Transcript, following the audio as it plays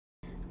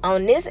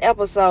On this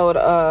episode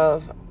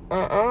of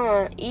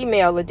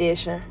email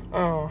edition,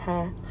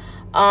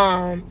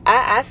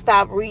 I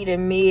stopped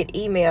reading mid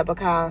email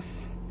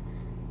because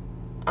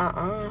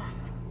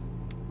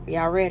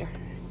y'all ready?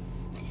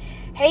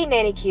 Hey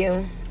Nanny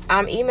Q,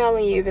 I'm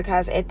emailing you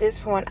because at this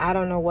point I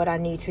don't know what I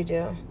need to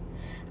do.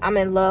 I'm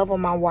in love with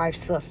my wife's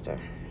sister.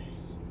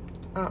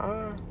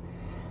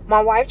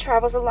 My wife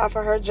travels a lot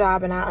for her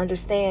job, and I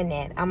understand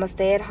that. I'm a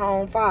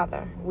stay-at-home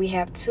father. We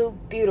have 2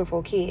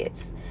 beautiful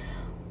kids.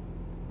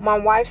 My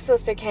wife's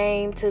sister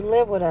came to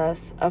live with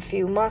us a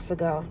few months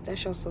ago.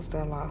 That's your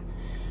sister-in-law.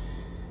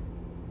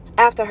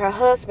 After her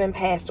husband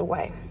passed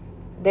away.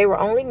 They were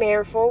only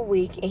married for a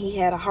week, and he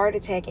had a heart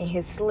attack in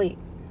his sleep.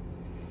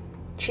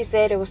 She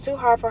said it was too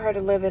hard for her to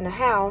live in the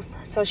house,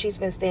 so she's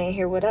been staying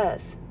here with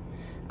us.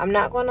 I'm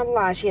not going to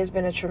lie, she has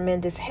been a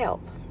tremendous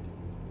help.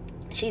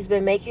 She's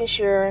been making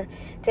sure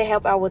to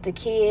help out with the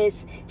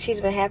kids. She's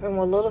been helping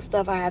with little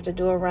stuff I have to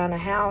do around the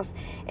house.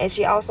 And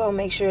she also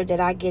makes sure that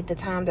I get the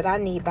time that I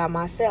need by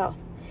myself.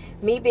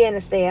 Me being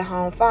a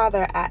stay-at-home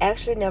father, I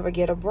actually never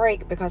get a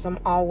break because I'm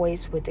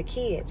always with the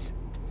kids.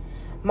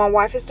 My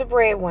wife is the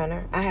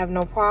breadwinner. I have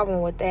no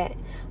problem with that.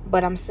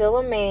 But I'm still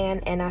a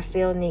man and I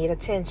still need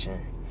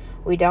attention.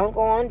 We don't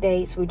go on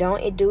dates. We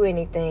don't do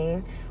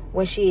anything.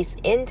 When she's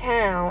in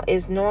town,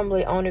 it's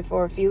normally only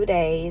for a few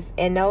days.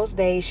 And those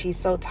days, she's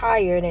so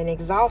tired and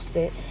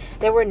exhausted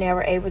that we're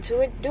never able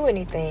to do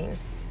anything.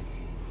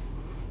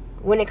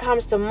 When it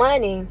comes to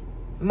money,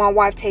 my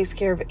wife takes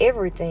care of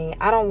everything.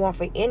 I don't want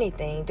for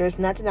anything. There's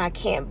nothing I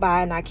can't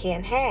buy and I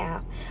can't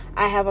have.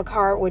 I have a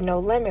card with no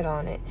limit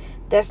on it.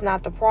 That's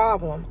not the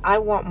problem. I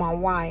want my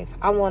wife.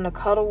 I want to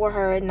cuddle with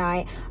her at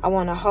night. I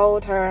want to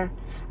hold her.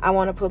 I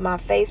want to put my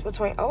face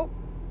between... Oh,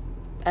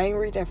 I didn't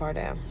read that far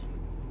down.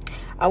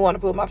 I want to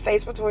put my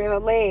face between her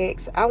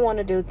legs. I want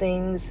to do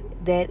things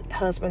that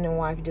husband and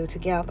wife do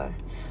together.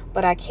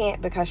 But I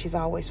can't because she's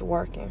always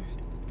working.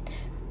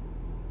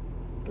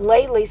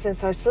 Lately,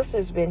 since her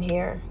sister's been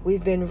here,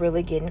 we've been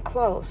really getting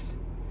close.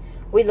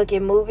 We look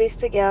at movies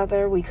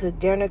together. We cook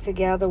dinner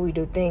together. We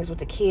do things with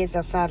the kids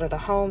outside of the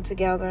home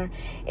together.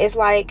 It's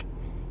like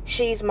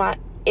she's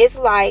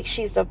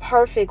the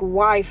perfect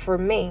wife for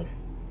me.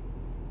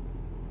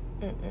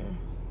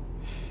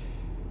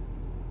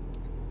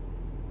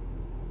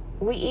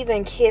 We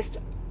even kissed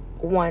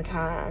one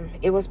time.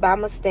 It was by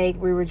mistake.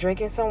 We were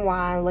drinking some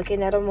wine,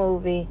 looking at a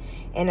movie,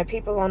 and the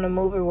people on the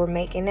movie were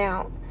making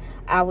out.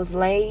 I was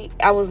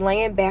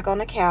laying back on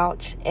the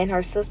couch, and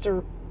her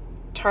sister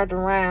turned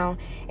around,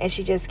 and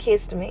she just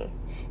kissed me.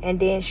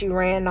 And then she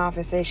ran off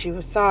and said she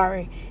was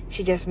sorry.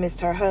 She just missed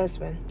her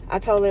husband. I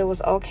told her it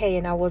was okay,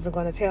 and I wasn't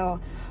going to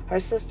tell her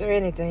sister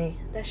anything.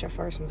 That's your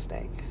first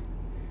mistake.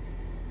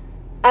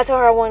 I told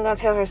her I wasn't going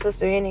to tell her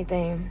sister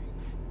anything.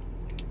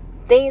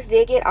 Things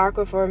did get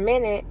awkward for a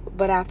minute,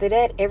 but after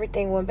that,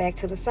 everything went back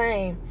to the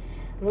same.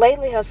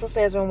 Lately, her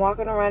sister has been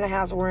walking around the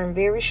house wearing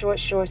very short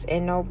shorts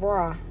and no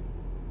bra.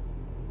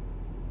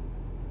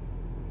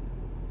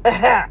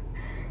 And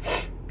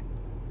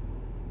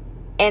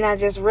I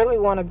just really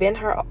want to bend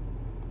her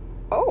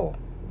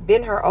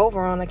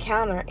over on the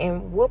counter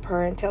and whoop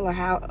her and tell her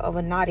how of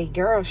a naughty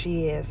girl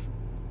she is.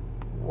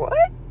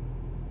 What?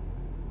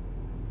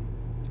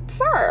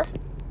 Sir?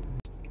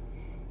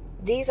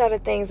 These are the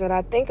things that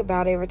I think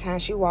about every time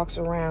she walks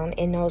around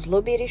in those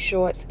little bitty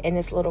shorts and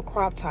this little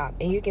crop top.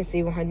 And you can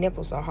see when her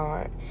nipples are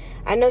hard.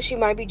 I know she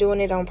might be doing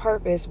it on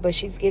purpose, but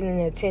she's getting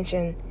the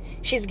attention.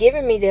 She's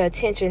giving me the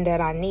attention that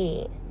I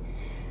need.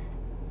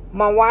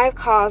 My wife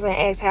calls and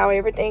asks how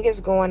everything is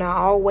going. I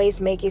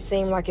always make it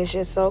seem like it's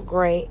just so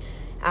great.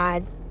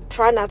 I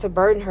try not to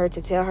burden her,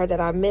 to tell her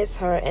that I miss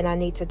her and I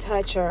need to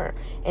touch her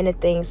and the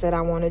things that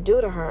I want to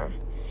do to her.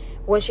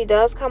 When she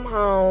does come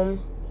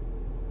home,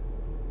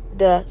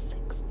 the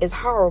sex is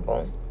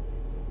horrible.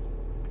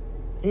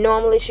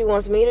 Normally she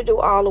wants me to do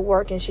all the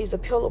work and she's a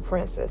pillow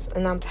princess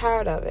and I'm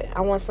tired of it.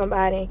 I want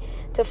somebody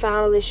to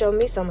finally show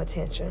me some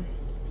attention.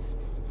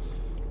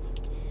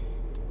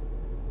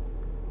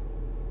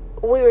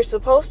 We were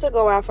supposed to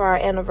go out for our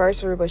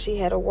anniversary, but she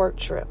had a work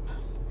trip.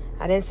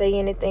 I didn't say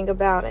anything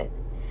about it.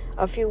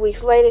 A few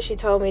weeks later, she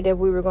told me that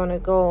we were going to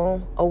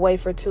go away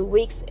for 2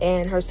 weeks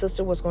and her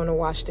sister was going to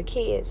watch the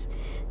kids.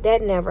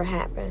 That never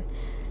happened.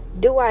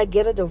 Do I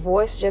get a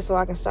divorce just so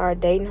I can start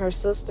dating her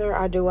sister,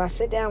 or do I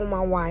sit down with my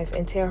wife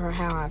and tell her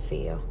how I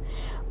feel?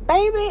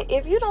 Baby,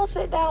 if you don't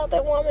sit down with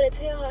that woman and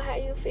tell her how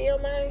you feel,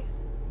 man.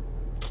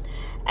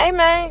 Hey,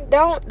 man,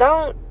 don't.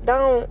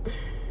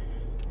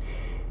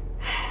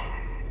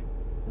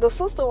 The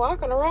sister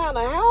walking around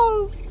the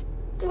house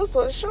with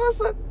some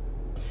shorts.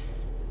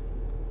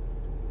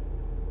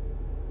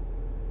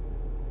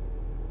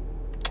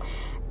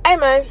 Hey,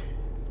 man,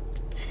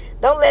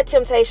 don't let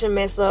temptation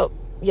mess up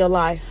your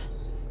life.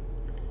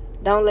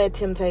 Don't let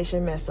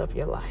temptation mess up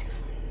your life.